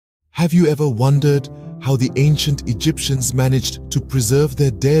Have you ever wondered how the ancient Egyptians managed to preserve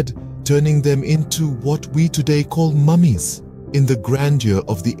their dead, turning them into what we today call mummies? In the grandeur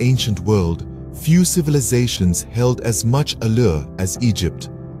of the ancient world, few civilizations held as much allure as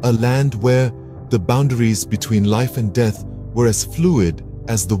Egypt, a land where the boundaries between life and death were as fluid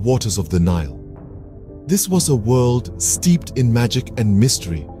as the waters of the Nile. This was a world steeped in magic and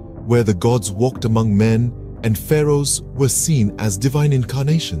mystery, where the gods walked among men and pharaohs were seen as divine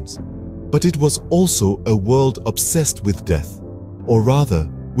incarnations. But it was also a world obsessed with death, or rather,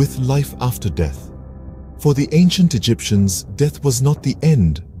 with life after death. For the ancient Egyptians, death was not the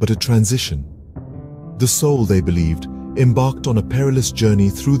end, but a transition. The soul, they believed, embarked on a perilous journey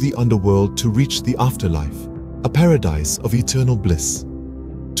through the underworld to reach the afterlife, a paradise of eternal bliss.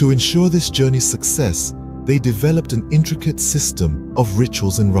 To ensure this journey's success, they developed an intricate system of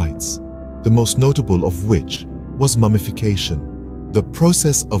rituals and rites, the most notable of which was mummification. The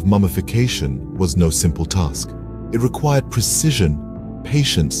process of mummification was no simple task. It required precision,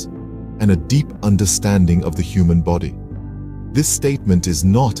 patience, and a deep understanding of the human body. This statement is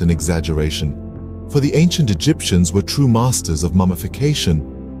not an exaggeration, for the ancient Egyptians were true masters of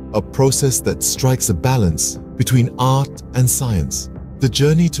mummification, a process that strikes a balance between art and science. The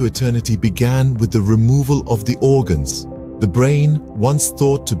journey to eternity began with the removal of the organs. The brain, once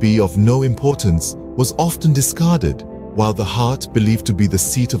thought to be of no importance, was often discarded, while the heart, believed to be the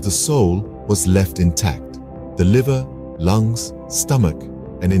seat of the soul, was left intact. The liver, lungs, stomach,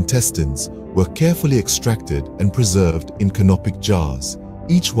 and intestines were carefully extracted and preserved in canopic jars,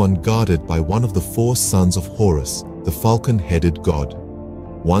 each one guarded by one of the four sons of Horus, the falcon-headed god.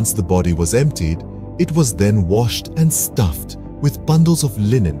 Once the body was emptied, it was then washed and stuffed with bundles of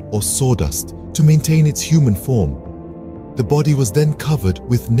linen or sawdust to maintain its human form. The body was then covered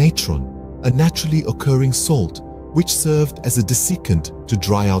with natron, a naturally occurring salt, which served as a desiccant to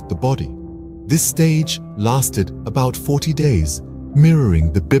dry out the body. This stage lasted about 40 days,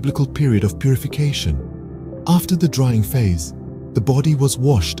 mirroring the biblical period of purification. After the drying phase, the body was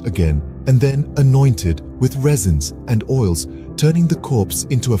washed again and then anointed with resins and oils, turning the corpse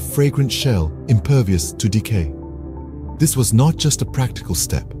into a fragrant shell impervious to decay. This was not just a practical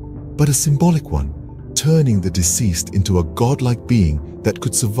step, but a symbolic one, turning the deceased into a godlike being that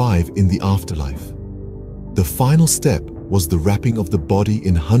could survive in the afterlife. The final step was the wrapping of the body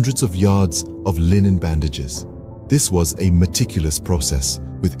in hundreds of yards of linen bandages. This was a meticulous process,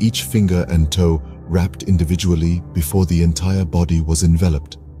 with each finger and toe wrapped individually before the entire body was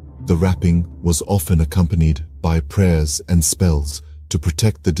enveloped. The wrapping was often accompanied by prayers and spells to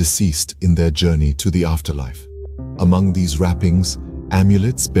protect the deceased in their journey to the afterlife. Among these wrappings,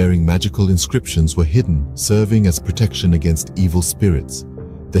 amulets bearing magical inscriptions were hidden, serving as protection against evil spirits.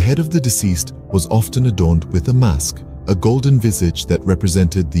 The head of the deceased was often adorned with a mask, a golden visage that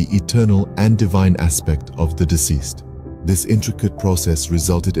represented the eternal and divine aspect of the deceased. This intricate process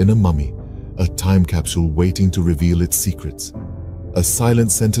resulted in a mummy, a time capsule waiting to reveal its secrets. A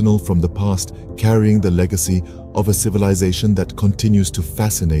silent sentinel from the past, carrying the legacy of a civilization that continues to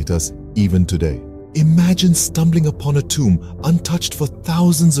fascinate us even today. Imagine stumbling upon a tomb untouched for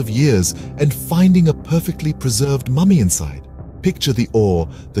thousands of years and finding a perfectly preserved mummy inside. Picture the awe,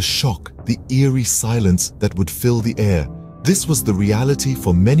 the shock, the eerie silence that would fill the air. This was the reality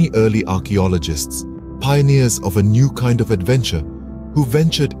for many early archaeologists, pioneers of a new kind of adventure, who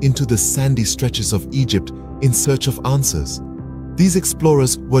ventured into the sandy stretches of Egypt in search of answers. These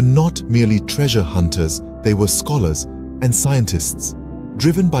explorers were not merely treasure hunters, they were scholars and scientists,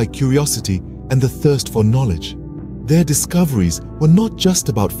 driven by curiosity and the thirst for knowledge. Their discoveries were not just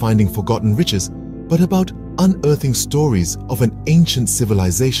about finding forgotten riches, but about unearthing stories of an ancient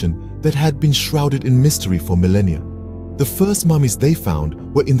civilization that had been shrouded in mystery for millennia. The first mummies they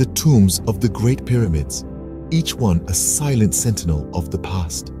found were in the tombs of the Great Pyramids, each one a silent sentinel of the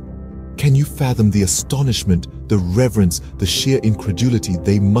past. Can you fathom the astonishment, the reverence, the sheer incredulity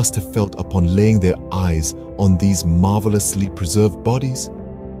they must have felt upon laying their eyes on these marvelously preserved bodies?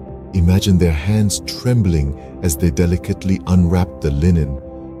 Imagine their hands trembling as they delicately unwrapped the linen,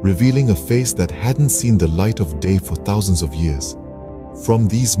 revealing a face that hadn't seen the light of day for thousands of years. From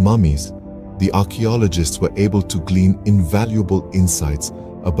these mummies, the archaeologists were able to glean invaluable insights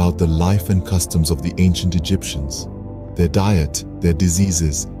about the life and customs of the ancient Egyptians. Their diet, their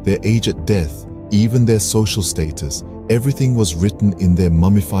diseases, their age at death, even their social status, everything was written in their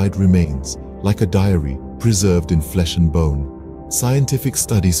mummified remains, like a diary preserved in flesh and bone. Scientific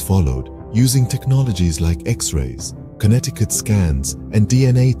studies followed, using technologies like X-rays, kinetic scans, and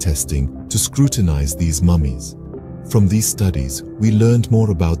DNA testing to scrutinize these mummies. From these studies, we learned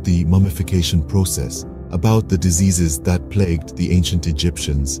more about the mummification process, about the diseases that plagued the ancient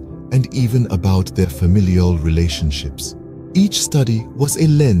Egyptians, and even about their familial relationships. Each study was a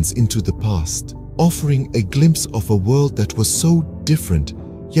lens into the past, offering a glimpse of a world that was so different,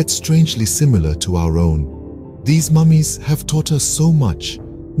 yet strangely similar to our own. These mummies have taught us so much,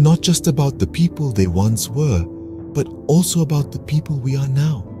 not just about the people they once were, but also about the people we are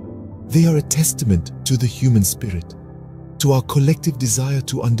now. They are a testament to the human spirit, to our collective desire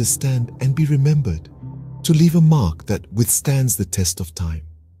to understand and be remembered, to leave a mark that withstands the test of time.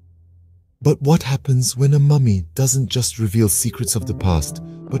 But what happens when a mummy doesn't just reveal secrets of the past,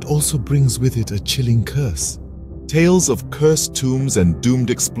 but also brings with it a chilling curse? Tales of cursed tombs and doomed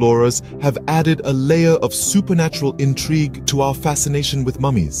explorers have added a layer of supernatural intrigue to our fascination with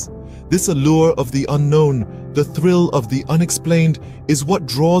mummies. This allure of the unknown, the thrill of the unexplained, is what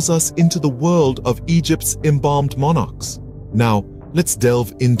draws us into the world of Egypt's embalmed monarchs. Now, let's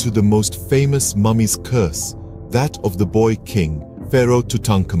delve into the most famous mummy's curse, that of the boy king, Pharaoh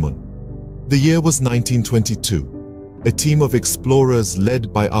Tutankhamun. The year was 1922. A team of explorers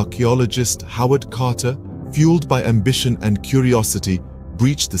led by archaeologist Howard Carter, fueled by ambition and curiosity,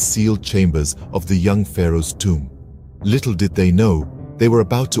 breached the sealed chambers of the young pharaoh's tomb. Little did they know, they were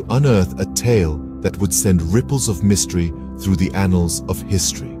about to unearth a tale that would send ripples of mystery through the annals of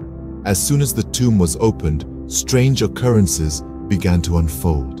history. As soon as the tomb was opened, strange occurrences began to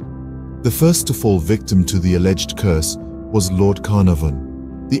unfold. The first to fall victim to the alleged curse was Lord Carnarvon,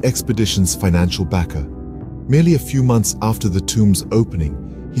 the expedition's financial backer. Merely a few months after the tomb's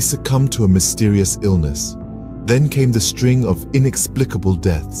opening, he succumbed to a mysterious illness. Then came the string of inexplicable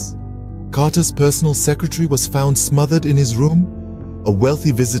deaths. Carter's personal secretary was found smothered in his room, a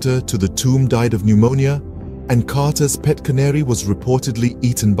wealthy visitor to the tomb died of pneumonia, and Carter's pet canary was reportedly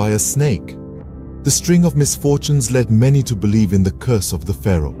eaten by a snake. The string of misfortunes led many to believe in the curse of the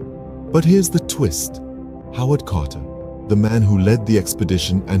pharaoh. But here's the twist. Howard Carter, the man who led the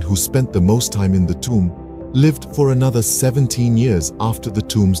expedition and who spent the most time in the tomb, lived for another 17 years after the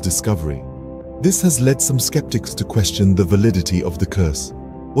tomb's discovery. This has led some skeptics to question the validity of the curse.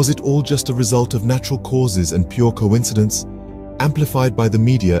 Was it all just a result of natural causes and pure coincidence, amplified by the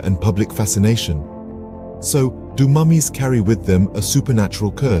media and public fascination? So, do mummies carry with them a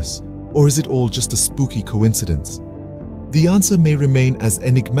supernatural curse, or is it all just a spooky coincidence? The answer may remain as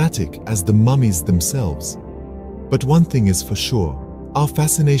enigmatic as the mummies themselves. But one thing is for sure, our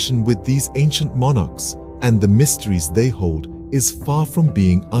fascination with these ancient monarchs and the mysteries they hold is far from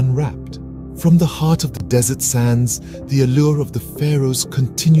being unwrapped. From the heart of the desert sands, the allure of the pharaohs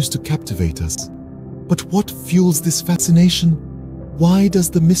continues to captivate us. But what fuels this fascination? Why does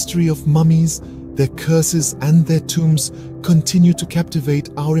the mystery of mummies, their curses and their tombs continue to captivate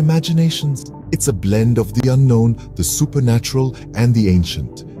our imaginations? It's a blend of the unknown, the supernatural, and the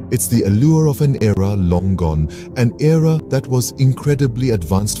ancient. It's the allure of an era long gone, an era that was incredibly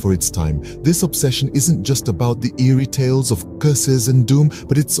advanced for its time. This obsession isn't just about the eerie tales of curses and doom,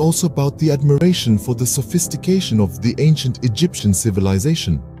 but it's also about the admiration for the sophistication of the ancient Egyptian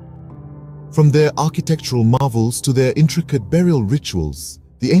civilization. From their architectural marvels to their intricate burial rituals,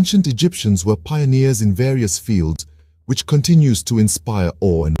 the ancient Egyptians were pioneers in various fields, which continues to inspire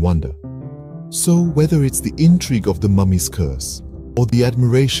awe and wonder. So whether it's the intrigue of the mummy's curse, or the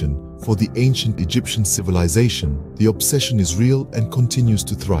admiration for the ancient Egyptian civilization, the obsession is real and continues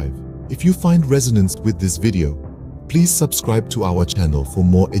to thrive. If you find resonance with this video, please subscribe to our channel for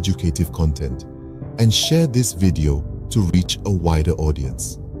more educative content and share this video to reach a wider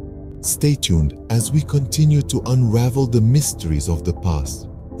audience. Stay tuned as we continue to unravel the mysteries of the past.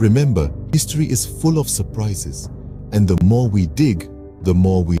 Remember, history is full of surprises, and the more we dig, the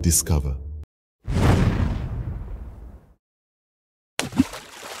more we discover.